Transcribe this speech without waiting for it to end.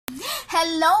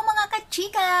Hello mga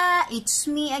kachika! It's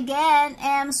me again,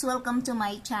 Ems. Welcome to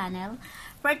my channel.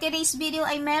 For today's video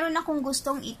ay meron akong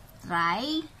gustong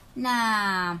i-try na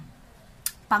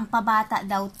pangpabata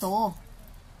daw to.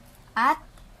 At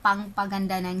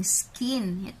pangpaganda ng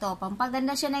skin. Ito,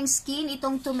 pangpaganda siya ng skin,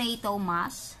 itong tomato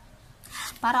mask.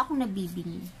 Para akong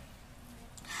nabibingi.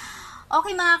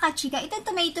 Okay mga kachika,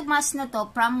 itong tomato mask na to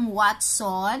from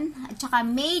Watson at saka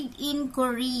made in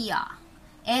Korea.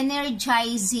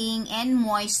 Energizing and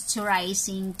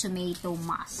moisturizing tomato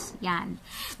mask. Yan.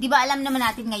 'Di ba alam naman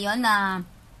natin ngayon na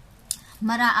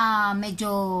medyo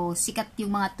sikat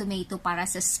yung mga tomato para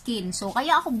sa skin. So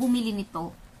kaya ako bumili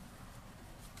nito.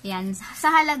 Yan, sa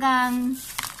halagang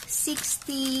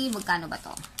 60, magkano ba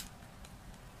to?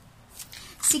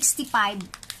 65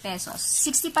 pesos.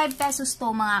 65 pesos to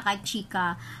mga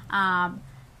kachika.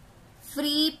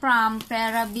 Free from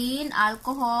paraben,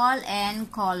 alcohol,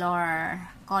 and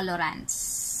colorants.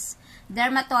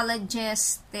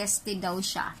 Dermatologist tested daw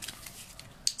siya.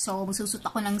 So, magsusot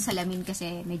ako ng salamin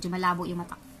kasi medyo malabo yung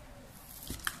mata.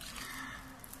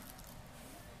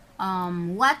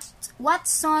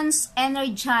 Watson's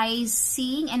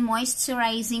energizing and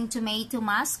moisturizing tomato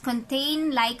mask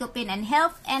contain lycopene and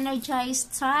help energize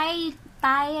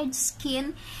tired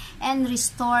skin and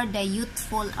restore the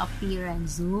youthful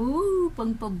appearance. Ooh,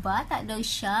 pangpabata daw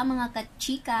siya, mga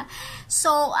kachika.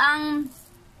 So, ang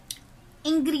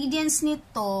ingredients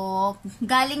nito,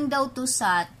 galing daw to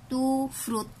sa 2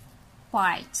 fruit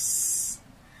parts.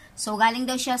 So, galing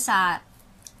daw siya sa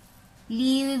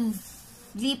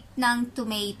leaf ng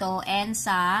tomato and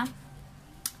sa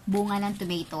bunga ng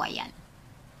tomato. Ayan.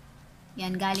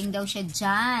 Yan, galing daw siya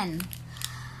dyan.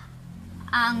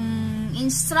 Ang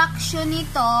instruction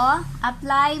nito,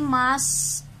 apply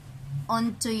mask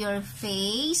onto your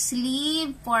face,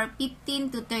 leave for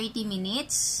 15 to 30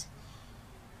 minutes,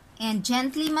 and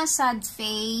gently massage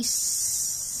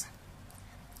face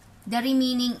the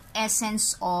remaining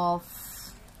essence of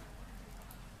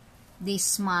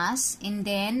this mask, and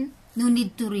then no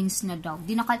need to rinse na daw.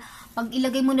 Pag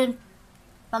nailagay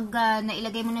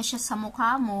mo na siya sa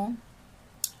mukha mo,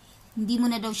 hindi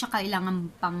mo na daw siya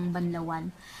kailangan pang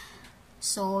banlawan.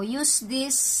 So, use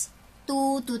this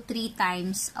 2 to 3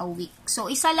 times a week. So,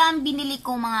 isa lang binili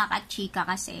ko mga kachika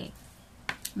kasi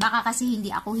baka kasi hindi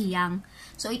ako hiyang.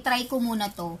 So, itry ko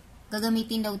muna to.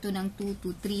 Gagamitin daw to ng 2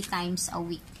 to 3 times a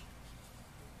week.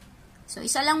 So,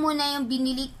 isa lang muna yung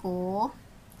binili ko.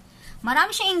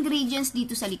 Marami siyang ingredients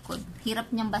dito sa likod. Hirap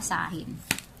niyang basahin.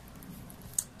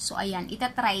 So, ayan.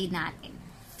 Itatry natin.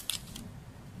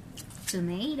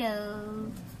 Tomato.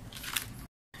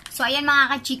 So, ayan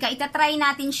mga kachika, itatry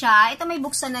natin siya. Ito may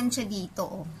buksanan siya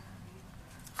dito. Oh.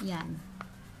 Yan.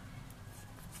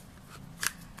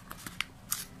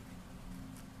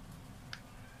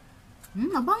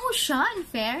 Mabango siya, in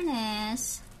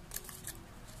fairness.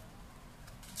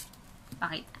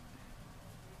 Pakita.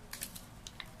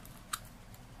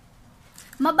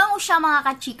 Mabango siya mga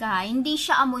kachika, hindi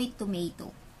siya amoy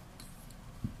tomato.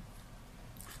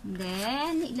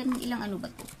 Then, ilang ano ba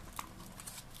to?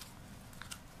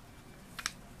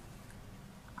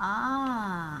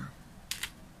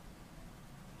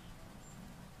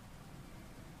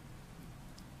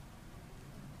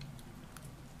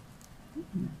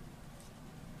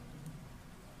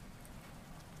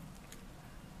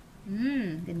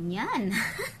 Ganyan.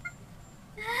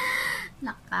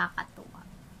 Nakakatuwa.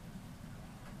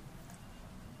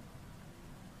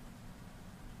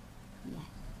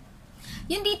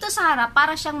 Yung dito sa harap,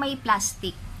 para siyang may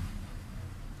plastic.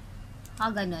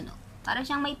 Ganun, no? Para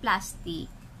siyang may plastic.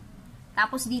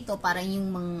 Tapos dito, parang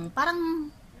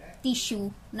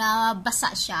tissue na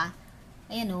basa siya.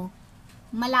 Ayan, no?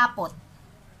 Malapot.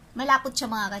 Malapot siya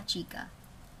mga kachika.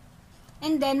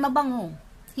 And then, mabango.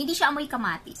 Hindi siya amoy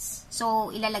kamatis.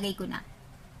 So, ilalagay ko na.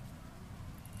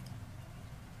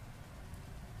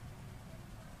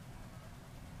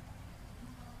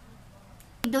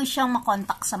 Hindi daw siyang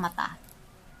makontak sa mata.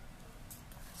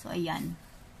 So, ayan.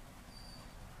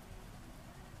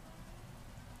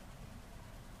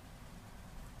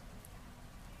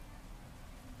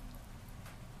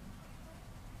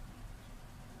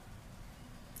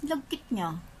 Lagkit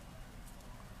niya.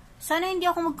 Sana hindi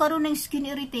ako magkaroon ng skin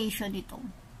irritation ito.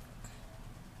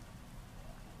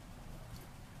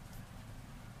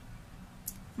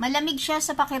 Malamig siya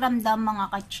sa pakiramdam mga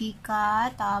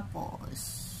kachika.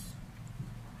 Tapos,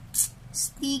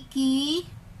 sticky.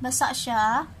 Basa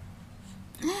siya.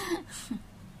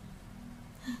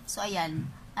 So, ayan.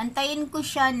 Antayin ko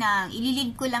siya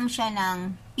ililid ko lang siya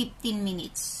ng 15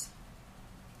 minutes.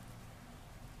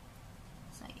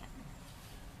 So, ayan.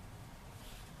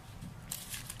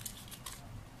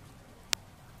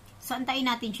 So, antayin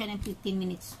natin siya ng 15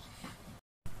 minutes.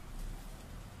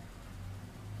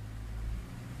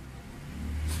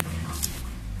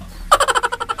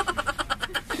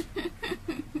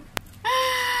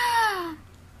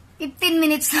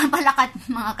 Minutes na pala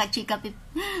mga kachika.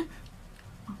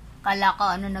 Kala ko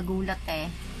nagulat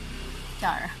eh.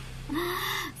 Char.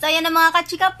 So, ayan na mga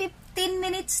kachika, 15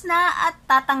 minutes na at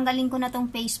tatanggalin ko na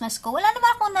tong face mask ko. Wala naman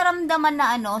akong naramdaman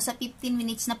na sa 15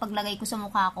 minutes na paglagay ko sa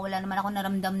mukha ko. Wala naman akong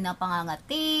naramdam na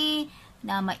pangangati,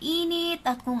 na mainit,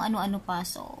 at kung ano-ano pa.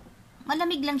 So,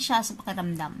 malamig lang siya sa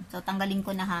pakiramdam. So, tanggalin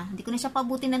ko na ha. Hindi ko na siya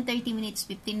pabutin ng 30 minutes,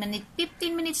 15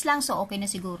 minutes lang. So, okay na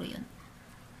siguro yun.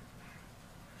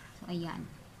 So, ayan.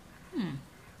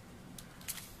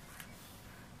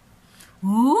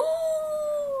 Ooh!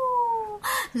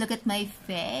 Look at my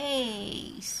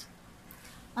face.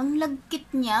 Ang lagkit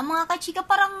niya, mga kachika,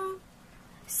 parang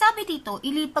sabi dito,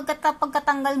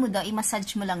 pagkatanggal mo daw,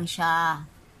 i-massage mo lang siya.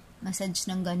 Massage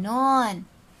ng ganon.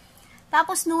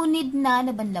 Tapos, nunid na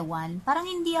banlawan. Parang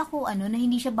hindi ako, na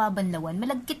hindi siya babanlawan.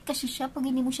 Malagkit kasi siya pag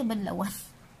hindi mo siya banlawan.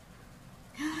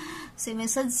 So,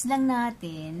 massage lang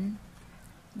natin.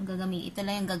 Ito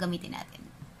lang yung gagamitin natin.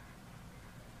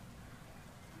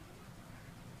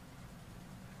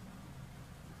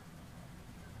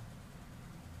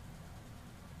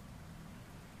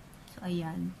 So,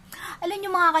 ayan. Alam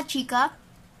nyo mga kachika,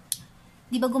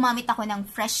 di ba gumamit ako ng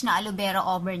fresh na aloe vera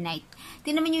overnight?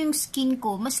 Tingnan nyo yung skin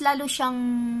ko, mas lalo siyang,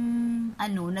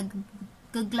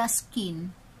 nag-glass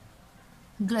skin.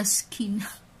 Glass skin.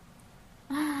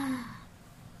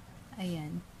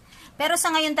 Ayan. Pero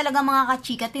sa ngayon talaga mga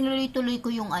kachika, tinuloy-tuloy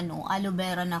ko yung aloe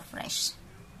vera na fresh.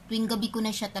 Tuwing gabi ko na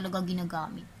siya talaga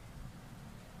ginagamit.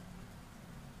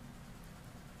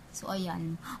 So,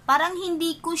 ayan. Parang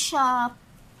hindi ko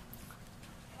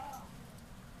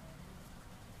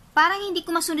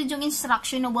masunod yung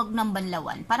instruction na wag ng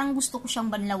banlawan. Parang gusto ko siyang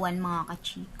banlawan mga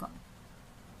kachika.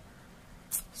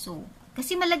 So,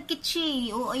 kasi malagkit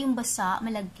siya. Oo, yung basa,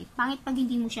 malagkit. Pangit pag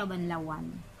hindi mo siya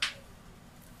banlawan.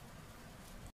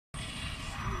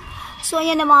 So,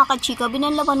 ayan na mga kachika,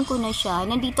 binanlawan ko na siya.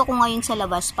 Nandito ko ngayon sa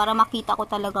labas para makita ko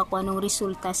talaga kung anong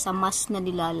resulta sa mask na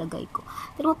nilalagay ko.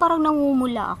 Pero parang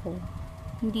namumula ako.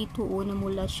 Hindi to,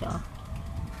 namula siya.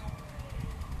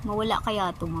 Mawala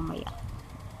kaya ito mamaya.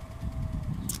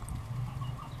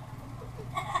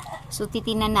 So,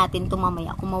 titinan natin ito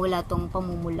mamaya kung mawala itong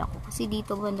pamumula ko. Kasi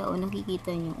dito banda,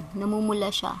 nakikita nyo,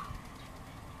 namumula siya.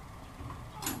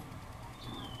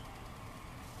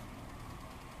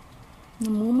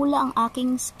 Namumula ang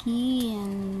aking skin.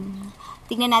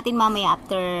 Tignan natin mamaya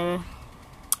after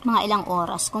mga ilang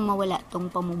oras kung mawala tong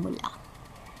pamumula.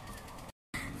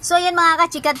 So, ayan mga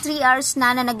kachika, 3 hours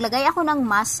na naglagay ako ng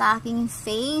mask sa aking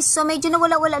face. So, medyo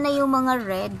nawala-wala na yung mga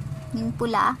red, yung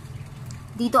pula.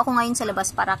 Dito ako ngayon sa labas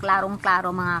para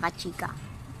klarong-klaro mga kachika.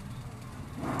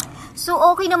 So,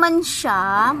 okay naman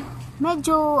siya.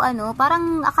 Medyo,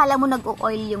 parang akala mo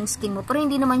nag-oil yung skin mo. Pero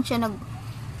hindi naman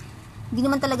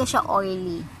talaga siya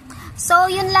oily. So,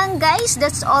 yun lang guys.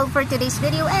 That's all for today's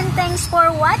video. And thanks for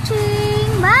watching.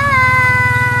 Bye!